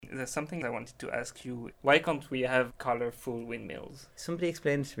there's something I wanted to ask you. Why can't we have colorful windmills? Somebody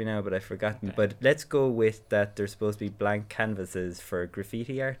explained it to me now, but I've forgotten. Okay. But let's go with that there's supposed to be blank canvases for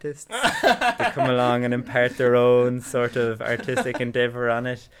graffiti artists to come along and impart their own sort of artistic endeavour on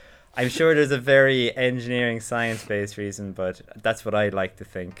it. I'm sure there's a very engineering, science-based reason, but that's what I like to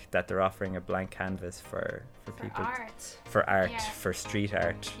think, that they're offering a blank canvas for people. For art, for street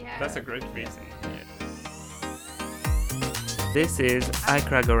art. Yeah. That's a great reason. Yeah. This is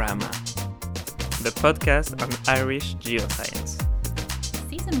iCRAGorama, the podcast on Irish geoscience.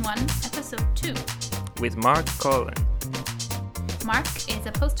 Season 1, Episode 2. With Mark Coughlan. Mark is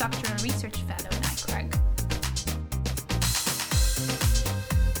a postdoctoral research fellow in iCRAG.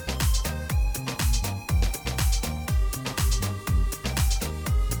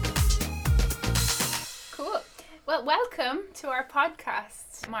 Cool. Well, welcome to our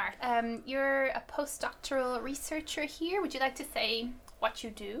podcast, Mark. You're a postdoctoral researcher here. Would you like to say what you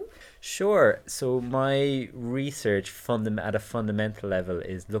do? Sure. So my research at a fundamental level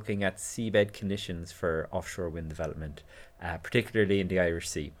is looking at seabed conditions for offshore wind development, particularly in the Irish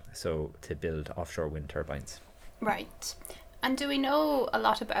Sea, so to build offshore wind turbines. Right. And do we know a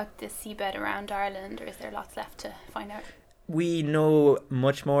lot about the seabed around Ireland, or is there lots left to find out? We know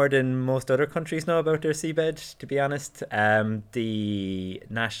much more than most other countries know about their seabed, to be honest. The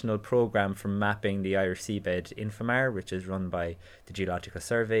national programme for mapping the Irish seabed, Infomar, which is run by the Geological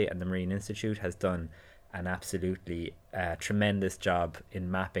Survey and the Marine Institute, has done an absolutely tremendous job in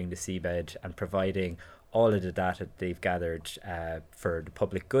mapping the seabed and providing all of the data they've gathered for the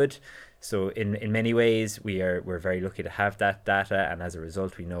public good. So in many ways, we're very lucky to have that data, and as a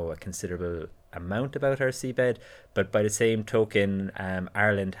result, we know a considerable amount about our seabed. But by the same token,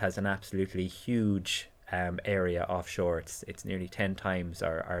 Ireland has an absolutely huge area offshore. It's nearly 10 times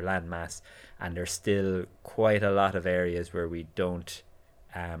our land mass, and there's still quite a lot of areas where we don't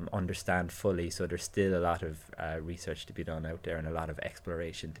understand fully. So there's still a lot of research to be done out there and a lot of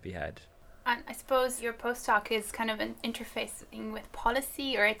exploration to be had. And I suppose your postdoc is kind of an interfacing with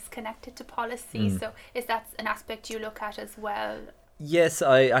policy, or it's connected to policy. So is that an aspect you look at as well? Yes,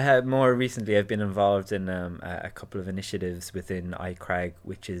 I have more recently. I've been involved in a couple of initiatives within iCRAG,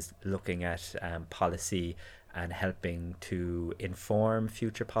 which is looking at policy and helping to inform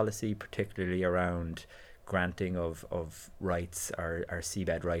future policy, particularly around granting of rights, our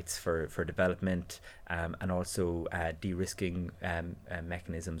seabed rights for development, and also de-risking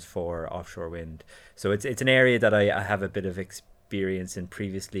mechanisms for offshore wind. So it's an area that I have a bit of experience in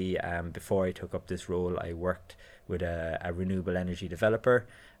previously. Before I took up this role, I worked with a renewable energy developer,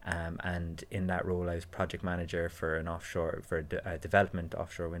 and in that role I was project manager for a development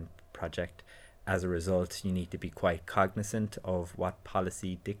offshore wind project. As a result, you need to be quite cognizant of what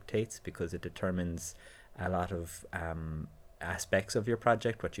policy dictates, because it determines a lot of aspects of your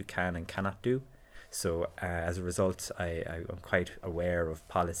project, what you can and cannot do. So as a result, I'm quite aware of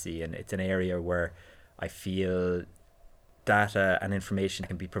policy, and it's an area where I feel data and information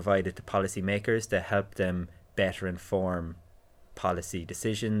can be provided to policymakers to help them better inform policy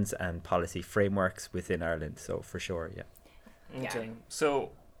decisions and policy frameworks within Ireland. So for sure, yeah. Okay,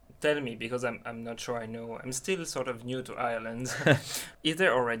 so tell me, because I'm not sure I know. I'm still sort of new to Ireland. Is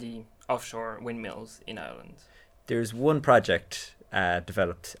there already offshore windmills in Ireland? There's one project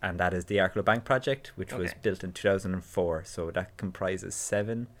developed, and that is the Arklow Bank project, which was built in 2004. So that comprises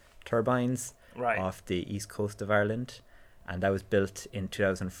 7 turbines off the east coast of Ireland. And that was built in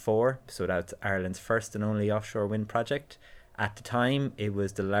 2004. So that's Ireland's first and only offshore wind project. At the time, it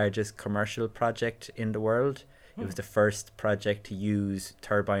was the largest commercial project in the world. It was the first project to use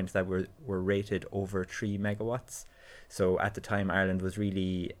turbines that were rated over 3 megawatts. So at the time, Ireland was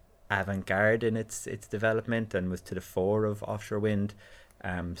really avant-garde in its development and was to the fore of offshore wind.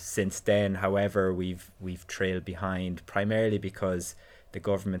 Since then, however, we've trailed behind, primarily because the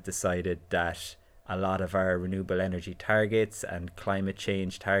government decided that a lot of our renewable energy targets and climate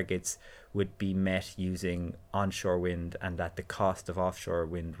change targets would be met using onshore wind, and that the cost of offshore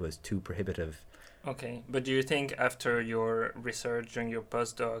wind was too prohibitive. Okay, but do you think after your research during your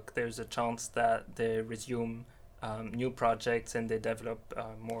postdoc, there's a chance that they resume new projects and they develop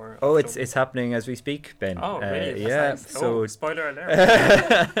more? Oh, it's happening as we speak, Ben. Oh, really? Yeah. Nice. So spoiler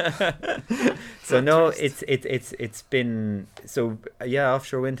alert. So no, it's been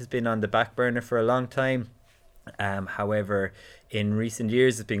offshore wind has been on the back burner for a long time. However, in recent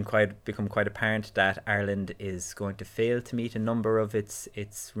years, it's become quite apparent that Ireland is going to fail to meet a number of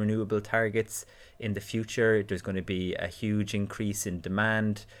its renewable targets in the future. There's going to be a huge increase in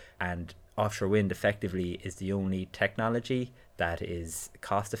demand, and offshore wind effectively is the only technology that is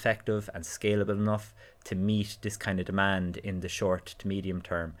cost effective and scalable enough to meet this kind of demand in the short to medium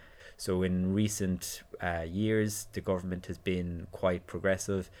term. So in recent years, the government has been quite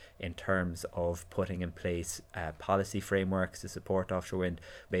progressive in terms of putting in place policy frameworks to support offshore wind.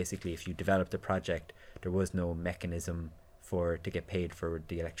 Basically, if you developed a project, there was no mechanism to get paid for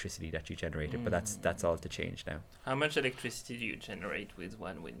the electricity that you generated. But that's all to change now. How much electricity do you generate with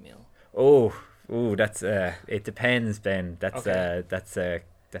one windmill? That's it depends, Ben. That's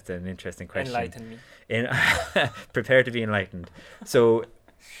an interesting question. Enlighten me. Prepare to be enlightened. So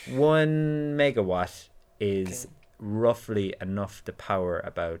 1 megawatt is roughly enough to power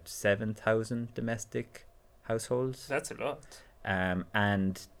about 7,000 domestic households. That's a lot.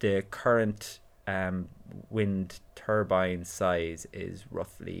 And the current wind turbine size is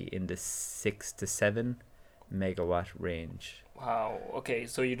roughly in the 6 to 7 megawatt range. Wow. Okay,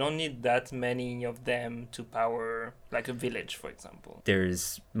 so you don't need that many of them to power like a village, for example.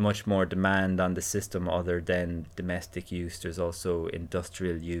 There's much more demand on the system other than domestic use. There's also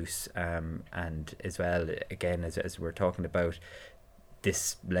industrial use, and as well, again, as we're talking about,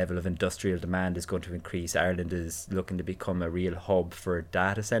 this level of industrial demand is going to increase. Ireland is looking to become a real hub for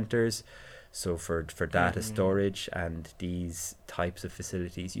data centres, so for data storage, and these types of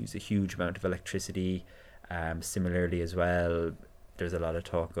facilities use a huge amount of electricity. Similarly as well, there's a lot of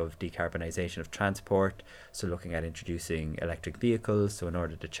talk of decarbonisation of transport, so looking at introducing electric vehicles. So in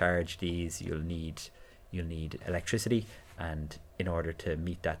order to charge these, you'll need electricity, and in order to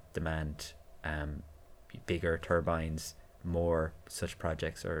meet that demand, bigger turbines, more such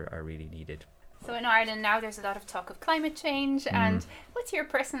projects are really needed. So in Ireland now there's a lot of talk of climate change, and what's your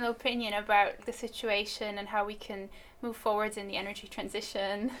personal opinion about the situation and how we can move forwards in the energy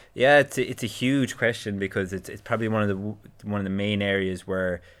transition? Yeah, it's a huge question, because it's probably one of the main areas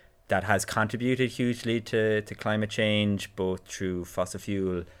where that has contributed hugely to climate change, both through fossil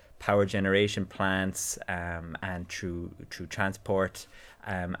fuel power generation plants and through transport,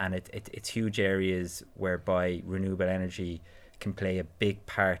 and it's huge areas whereby renewable energy can play a big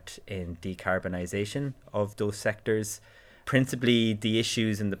part in decarbonisation of those sectors. Principally, the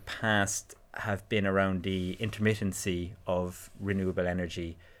issues in the past have been around the intermittency of renewable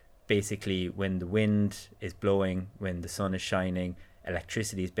energy. Basically, when the wind is blowing, when the sun is shining,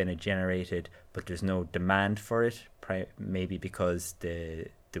 electricity has been generated, but there's no demand for it, maybe because the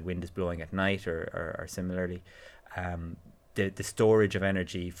wind is blowing at night or similarly. The storage of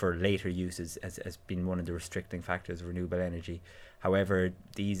energy for later uses has been one of the restricting factors of renewable energy. However,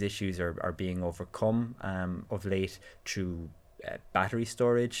 these issues are being overcome of late through battery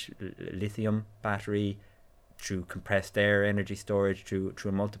storage, lithium battery, through compressed air energy storage, through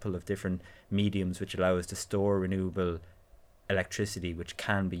a multiple of different mediums which allow us to store renewable electricity which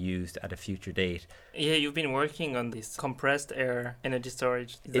can be used at a future date. Yeah, you've been working on this compressed air energy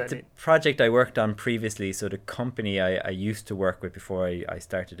storage. It's a project I worked on previously. So the company I used to work with before I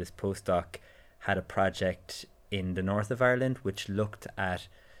started this postdoc had a project in the north of Ireland which looked at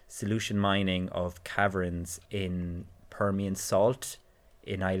solution mining of caverns in Permian salt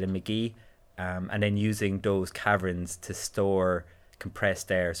in Island McGee, and then using those caverns to store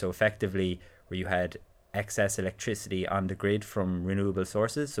compressed air. So effectively, where you had excess electricity on the grid from renewable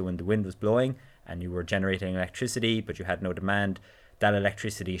sources, so when the wind was blowing and you were generating electricity but you had no demand, that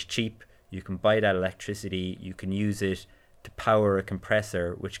electricity is cheap. You can buy that electricity, you can use it to power a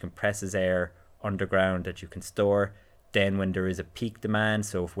compressor which compresses air underground that you can store. Then when there is a peak demand,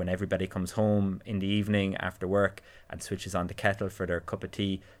 so when everybody comes home in the evening after work and switches on the kettle for their cup of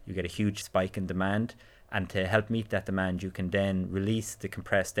tea, you get a huge spike in demand. And to help meet that demand, you can then release the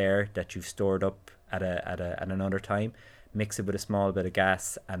compressed air that you've stored up at another time, mix it with a small bit of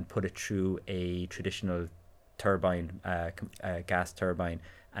gas, and put it through a traditional turbine, gas turbine,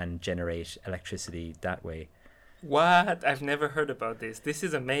 and generate electricity that way. What? I've never heard about this. This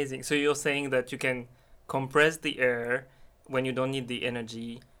is amazing. So you're saying that you can compress the air when you don't need the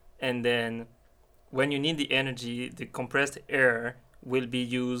energy, and then when you need the energy, the compressed air will be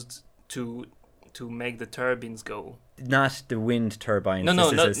used to make the turbines go. Not the wind turbines. No,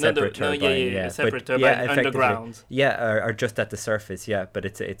 this is a separate turbine. A separate turbine underground. Yeah, or just at the surface. Yeah, but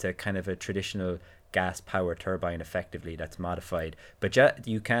it's a kind of a traditional gas power turbine, effectively, that's modified. But yeah,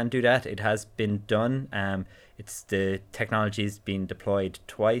 you can do that. It has been done. It's the technology's been deployed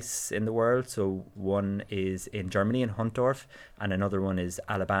twice in the world. So one is in Germany in Huntorf, and another one is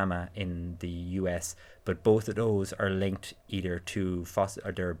Alabama in the US. But both of those are linked either to fossil,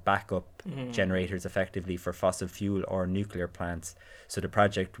 or they're backup generators effectively for fossil fuel or nuclear plants. So the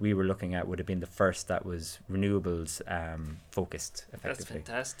project we were looking at would have been the first that was renewables focused effectively. That's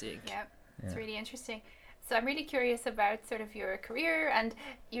fantastic. Yeah. It's really interesting. So I'm really curious about sort of your career, and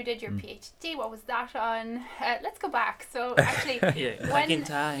you did your PhD. What was that on? Let's go back. So actually, back in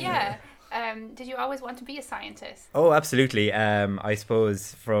time. Yeah. Did you always want to be a scientist? Oh, absolutely. I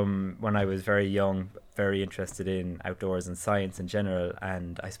suppose from when I was very young, very interested in outdoors and science in general.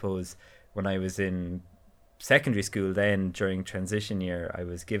 And I suppose when I was in secondary school then, during transition year, I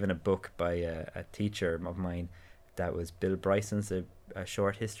was given a book by a teacher of mine that was Bill Bryson's a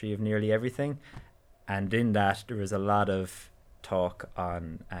short history of nearly everything. And in that, there was a lot of talk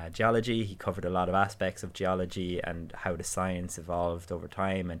on geology. He covered a lot of aspects of geology and how the science evolved over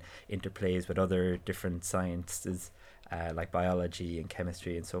time and interplays with other different sciences like biology and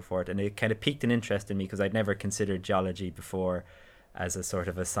chemistry and so forth. And it kind of piqued an interest in me because I'd never considered geology before as a sort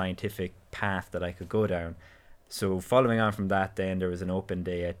of a scientific path that I could go down. So following on from that, then there was an open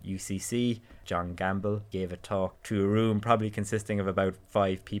day at UCC. John Gamble gave a talk to a room probably consisting of about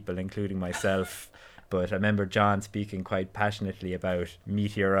 5 people, including myself. But I remember John speaking quite passionately about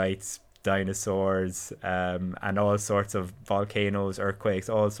meteorites, dinosaurs, and all sorts of volcanoes, earthquakes,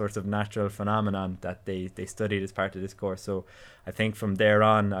 all sorts of natural phenomenon that they studied as part of this course. So I think from there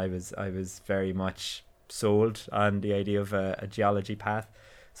on, I was very much sold on the idea of a geology path.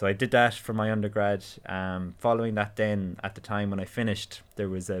 So I did that for my undergrad. Following that then, at the time when I finished, there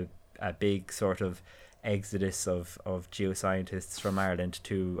was a big sort of exodus of geoscientists from Ireland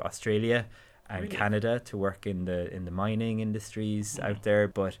to Australia and Canada to work in the mining industries out there.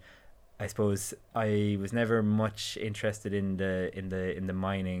 But I suppose I was never much interested in the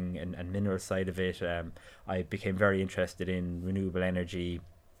mining and mineral side of it. I became very interested in renewable energy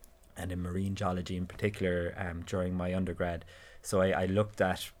and in marine geology in particular during my undergrad. So I looked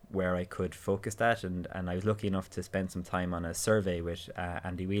at where I could focus that, and I was lucky enough to spend some time on a survey with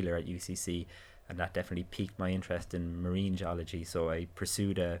Andy Wheeler at UCC, and that definitely piqued my interest in marine geology. So I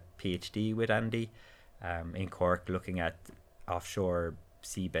pursued a PhD with Andy in Cork, looking at offshore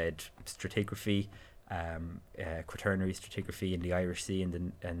seabed stratigraphy, quaternary stratigraphy in the Irish Sea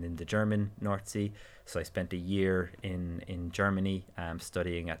and in the German North Sea. So I spent a year in Germany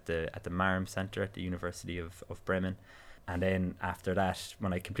studying at the Marm Center at the University of Bremen. And then after that,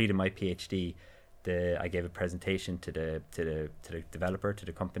 when I completed my PhD, I gave a presentation to the developer, to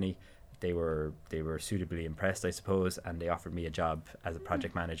the company. They were suitably impressed, I suppose, and they offered me a job as a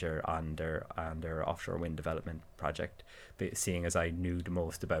project manager on their offshore wind development project, seeing as I knew the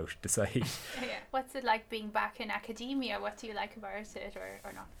most about the site. Yeah. What's it like being back in academia? What do you like about it,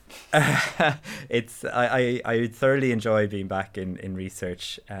 or not? I thoroughly enjoy being back in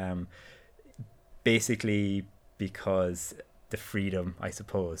research, basically because the freedom, I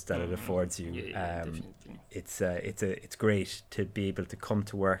suppose, that it affords you. It's great to be able to come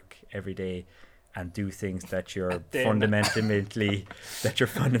to work every day and do things that you're fundamentally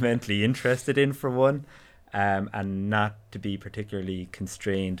interested in, for one, and not to be particularly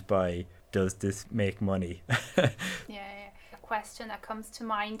constrained by, does this make money? Yeah. A question that comes to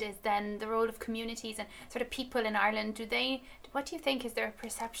mind is then the role of communities and sort of people in Ireland. What do you think is their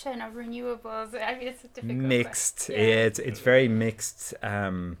perception of renewables? I mean, it's difficult. Mixed. Yeah, it's very mixed.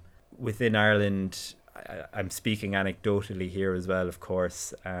 Within Ireland, I'm speaking anecdotally here as well, of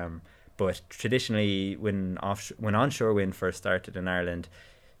course. But traditionally, when onshore wind first started in Ireland,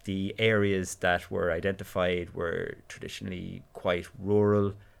 the areas that were identified were traditionally quite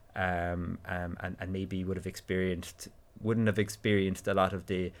rural, and maybe wouldn't have experienced a lot of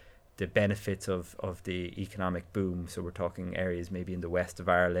the benefits of the economic boom. So we're talking areas maybe in the west of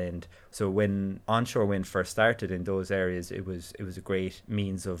Ireland. So when onshore wind first started in those areas, it was a great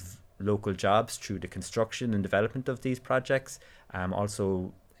means of local jobs through the construction and development of these projects.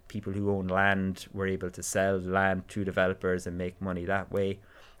 Also, people who own land were able to sell land to developers and make money that way.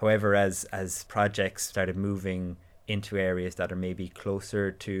 However, as projects started moving into areas that are maybe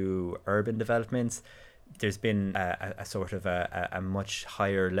closer to urban developments, there's been a sort of a much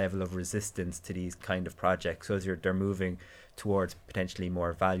higher level of resistance to these kind of projects. So as they're moving towards potentially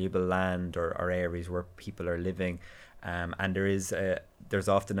more valuable land or areas where people are living, and there's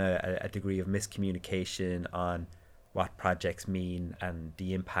often a degree of miscommunication on what projects mean and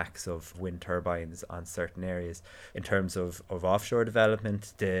the impacts of wind turbines on certain areas. In terms of offshore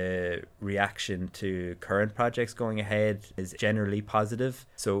development, the reaction to current projects going ahead is generally positive.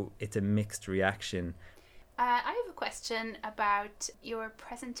 So it's a mixed reaction. I have a question about your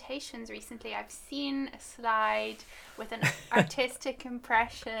presentations recently. I've seen a slide with an artistic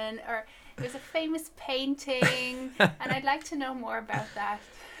impression, or it was a famous painting, and I'd like to know more about that.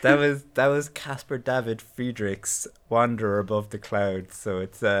 That was Caspar David Friedrich's Wanderer Above the Clouds. So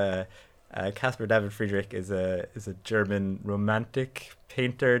it's Caspar David Friedrich is a German romantic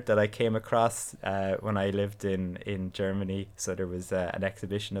painter that I came across when I lived in Germany. So there was an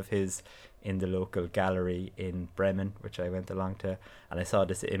exhibition of his in the local gallery in Bremen, which I went along to, and I saw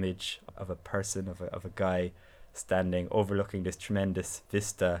this image of a person, of a guy standing overlooking this tremendous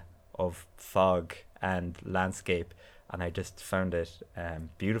vista of fog and landscape, and I just found it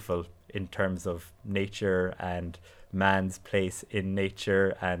beautiful in terms of nature and man's place in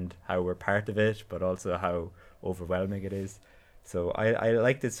nature and how we're part of it, but also how overwhelming it is. So I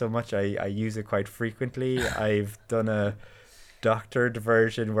liked it so much, I use it quite frequently. I've done a doctored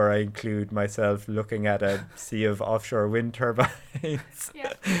version where I include myself looking at a sea of offshore wind turbines.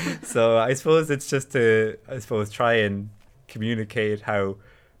 Yeah. So I suppose it's just to try and communicate how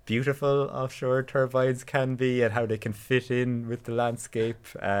beautiful offshore turbines can be and how they can fit in with the landscape.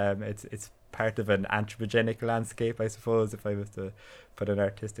 It's part of an anthropogenic landscape, I suppose, if I was to put an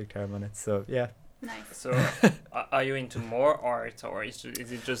artistic term on it. So yeah. Nice. So, are you into more art, or is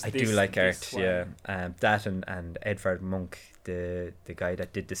it just? I do like art, yeah. That and Edvard Munch, the guy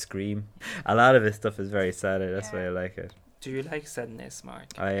that did the Scream. A lot of his stuff is very sad. That's why I like it. Do you like sadness, Mark?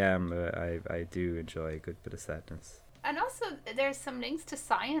 I am. I do enjoy a good bit of sadness. And also, there's some links to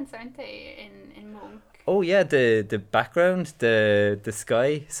science, aren't they, in Munch? Oh yeah, the background, the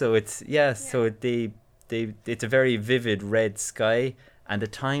sky. So it's so it's a very vivid red sky. And the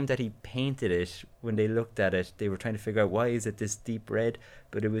time that he painted it, when they looked at it, they were trying to figure out why is it this deep red,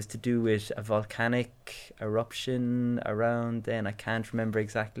 but it was to do with a volcanic eruption around then. I can't remember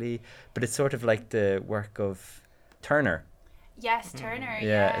exactly, but it's sort of like the work of Turner. Yes, Turner.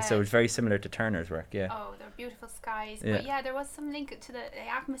 Yeah, so it's very similar to Turner's work. Yeah. Oh, they're beautiful skies. Yeah. But yeah, there was some link to the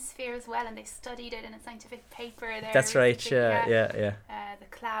atmosphere as well, and they studied it in a scientific paper there. That's right. recently. Yeah. The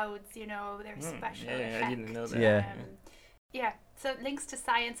clouds, they're special. Yeah, I didn't know that. Yeah. So links to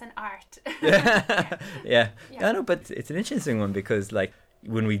science and art. Yeah. I know, but it's an interesting one because, like,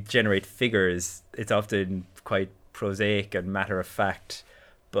 when we generate figures, it's often quite prosaic and matter of fact.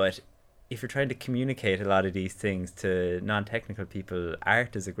 But if you're trying to communicate a lot of these things to non-technical people,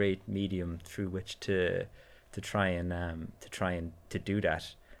 art is a great medium through which to try and do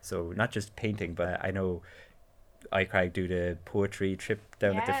that. So not just painting, but I know iCRAG do the poetry trip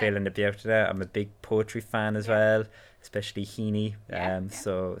down at the Féile na Beachtaine. I'm a big poetry fan as well, especially Heaney.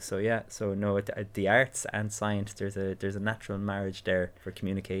 The arts and science, there's a natural marriage there for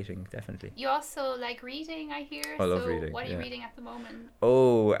communicating, definitely. You also like reading, I hear. I love reading. What are you reading at the moment?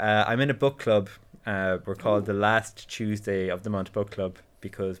 I'm in a book club. We're called the Last Tuesday of the Month Book Club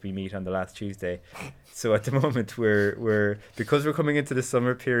because we meet on the last Tuesday. So at the moment we're because we're coming into the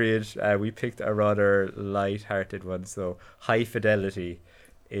summer period, we picked a rather light-hearted one. So High Fidelity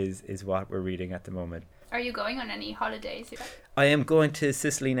is what we're reading at the moment. Are you going on any holidays? I am going to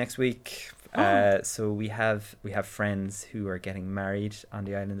Sicily next week. So we have friends who are getting married on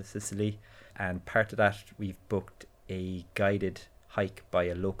the island of Sicily, and part of that we've booked a guided hike by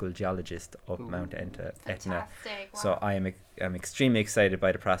a local geologist up Mount Etna. Fantastic. Wow. So I'm extremely excited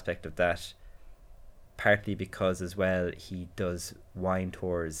by the prospect of that, partly because as well he does wine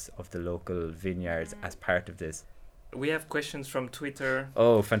tours of the local vineyards as part of this. We have questions from Twitter.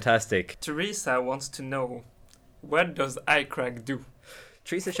 Oh, fantastic. Teresa wants to know, what does iCRAG do?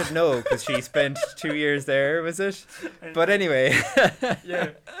 Teresa should know because she spent 2 years there, was it? But anyway.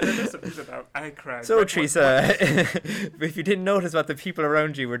 Yeah, tell us a bit about iCRAG. So, Teresa, if you didn't notice what the people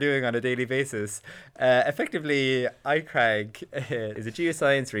around you were doing on a daily basis, effectively, iCRAG is a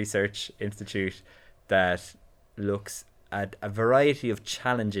geoscience research institute that looks at a variety of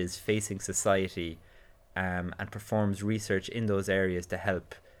challenges facing society and performs research in those areas to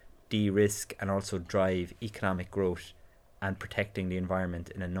help de-risk and also drive economic growth and protecting the environment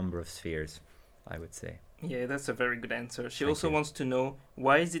in a number of spheres, I would say. Yeah, that's a very good answer. She Thank also you. wants to know,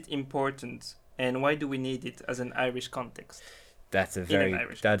 why is it important and why do we need it as an Irish context? That's a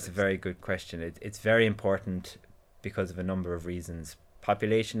very good question. It's very important because of a number of reasons.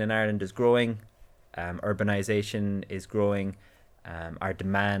 Population in Ireland is growing, urbanization is growing, our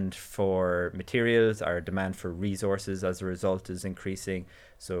demand for materials, our demand for resources as a result is increasing.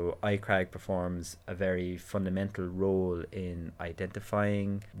 So iCRAG performs a very fundamental role in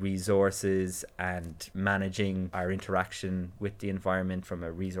identifying resources and managing our interaction with the environment from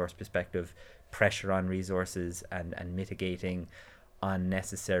a resource perspective, pressure on resources and mitigating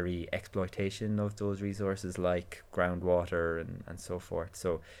unnecessary exploitation of those resources like groundwater and so forth.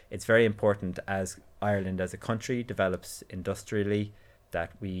 So it's very important as Ireland as a country develops industrially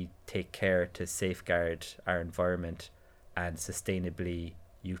that we take care to safeguard our environment and sustainably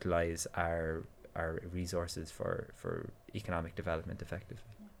utilize our resources for economic development effectively.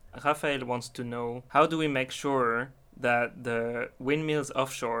 Raphael wants to know, how do we make sure that the windmills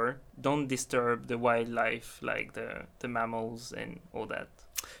offshore don't disturb the wildlife, like the mammals and all that?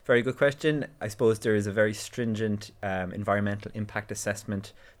 Very good question. I suppose there is a very stringent environmental impact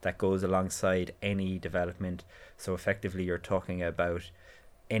assessment that goes alongside any development. So effectively you're talking about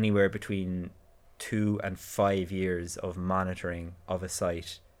anywhere between 2 and 5 years of monitoring of a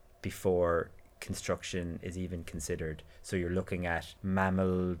site before construction is even considered. So you're looking at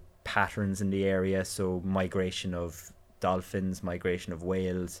mammal patterns in the area, so migration of dolphins, migration of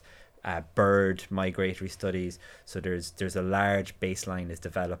whales, bird migratory studies. So there's a large baseline is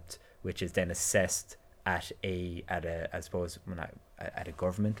developed, which is then assessed at a I suppose at a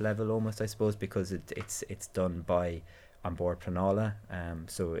government level almost, I suppose, because it's done by on board Planola.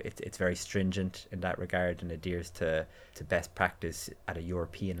 So it's very stringent in that regard and adheres to best practice at a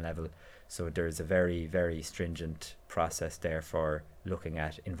European level. So there's a very, very stringent process there for looking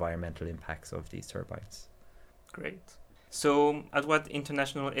at environmental impacts of these turbines. Great. So at what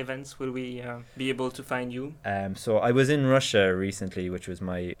international events will we be able to find you? So I was in Russia recently, which was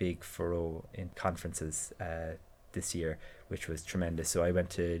my big furrow in conferences this year, which was tremendous. So I went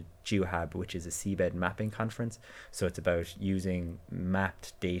to GeoHab, which is a seabed mapping conference. So it's about using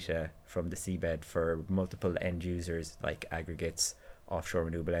mapped data from the seabed for multiple end users like aggregates, offshore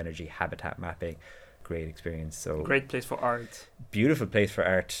renewable energy, habitat mapping. Great experience. So great place for art. Beautiful place for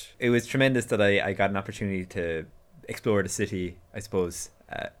art. It was tremendous that I got an opportunity to explore the city, I suppose,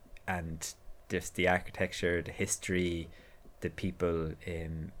 and just the architecture, the history, the people.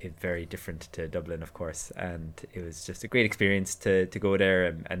 It's very different to Dublin, of course, and it was just a great experience to go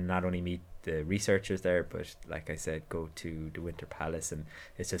there and not only meet the researchers there, but like I said, go to the Winter Palace. And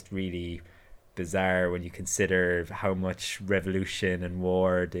it's just really bizarre when you consider how much revolution and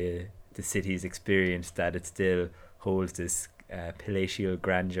war the city's experienced, that it still holds this palatial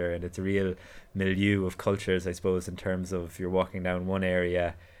grandeur, and it's a real milieu of cultures, I suppose, in terms of you're walking down one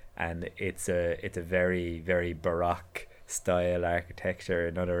area and it's a very, very Baroque style architecture.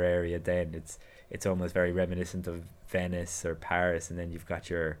 Another area then it's almost very reminiscent of Venice or Paris, and then you've got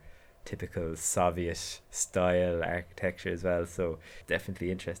your typical Soviet style architecture as well. So definitely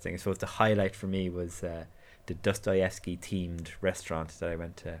interesting. I suppose the highlight for me was the Dostoevsky themed restaurant that I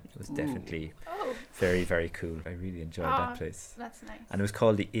went to. It was definitely very, very cool. I really enjoyed that place. That's nice. And it was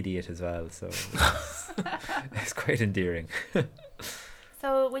called The Idiot as well, so it's quite endearing.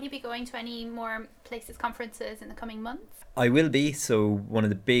 So will you be going to any more places, conferences in the coming months? I will be. So one of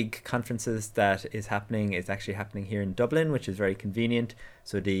the big conferences that is actually happening here in Dublin, which is very convenient.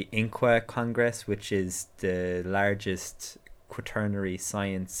 So the INQA Congress, which is the largest quaternary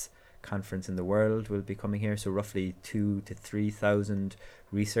science conference in the world, will be coming here. So roughly 2,000 to 3,000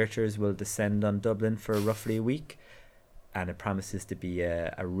 researchers will descend on Dublin for roughly a week, and it promises to be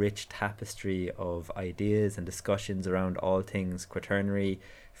a rich tapestry of ideas and discussions around all things quaternary,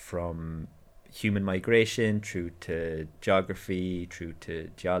 from human migration through to geography, through to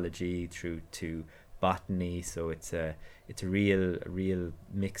geology, through to botany. So it's a real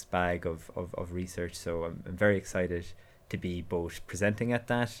mixed bag of research. So I'm very excited to be both presenting at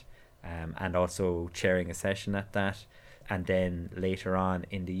that and also chairing a session at that. And then later on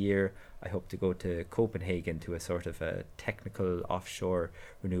in the year, I hope to go to Copenhagen to a sort of a technical offshore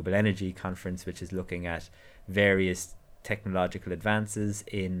renewable energy conference, which is looking at various technological advances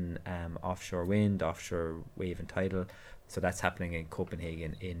in offshore wind, offshore wave and tidal. So that's happening in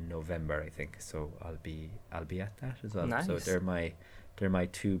Copenhagen in November, I think. So I'll be at that as well. Nice. So they're my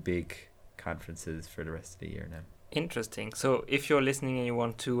two big conferences for the rest of the year now. Interesting. So if you're listening and you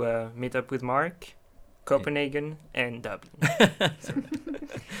want to meet up with Mark, Copenhagen and Dublin.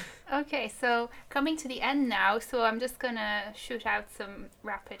 Okay, so coming to the end now, so I'm just going to shoot out some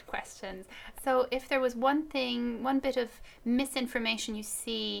rapid questions. So if there was one bit of misinformation you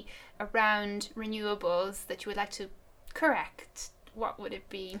see around renewables that you would like to correct, what would it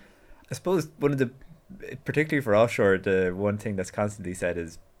be? I suppose one of the, particularly for offshore, the one thing that's constantly said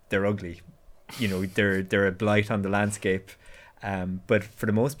is they're ugly. You know, they're a blight on the landscape. But for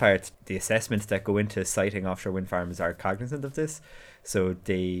the most part, the assessments that go into siting offshore wind farms are cognizant of this. So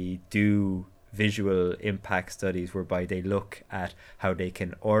they do visual impact studies whereby they look at how they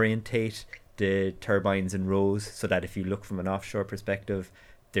can orientate the turbines in rows, so that if you look from an offshore perspective,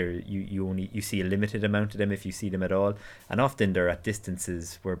 you see a limited amount of them, if you see them at all. And often they're at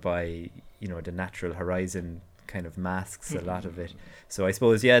distances whereby, you know, the natural horizon kind of masks a lot of it. So I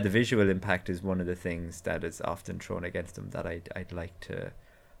suppose, the visual impact is one of the things that is often thrown against them that I'd like to,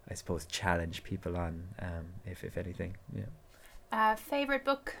 I suppose, challenge people on, if anything. Yeah. Favorite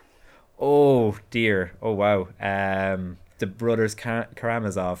book? Oh dear. Oh wow. The Brothers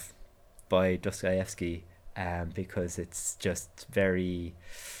Karamazov by Dostoevsky, because it's just very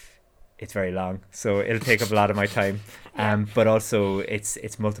long, so it'll take up a lot of my time. But also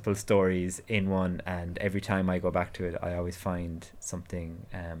it's multiple stories in one, and every time I go back to it, I always find something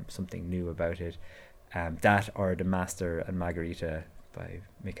new about it. That or The Master and Margarita by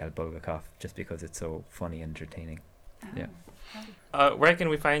Mikhail Bulgakov, just because it's so funny and entertaining. Yeah. Where can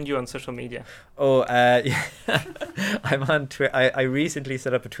we find you on social media? Yeah. I'm on Twitter. I recently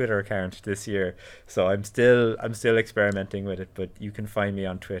set up a Twitter account this year, so I'm still experimenting with it. But you can find me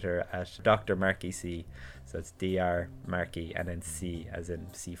on Twitter at Dr Mark C. So it's Dr Marky and then C as in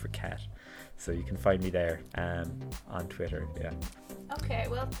C for cat. So you can find me there on Twitter. Yeah. Okay,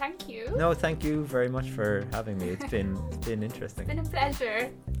 well, thank you. No, thank you very much for having me. It's been interesting. It's been a pleasure.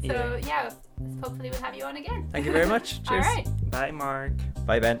 So yeah, hopefully we'll have you on again. Thank you very much. Cheers. All right. Bye, Mark.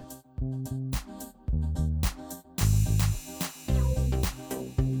 Bye, Ben.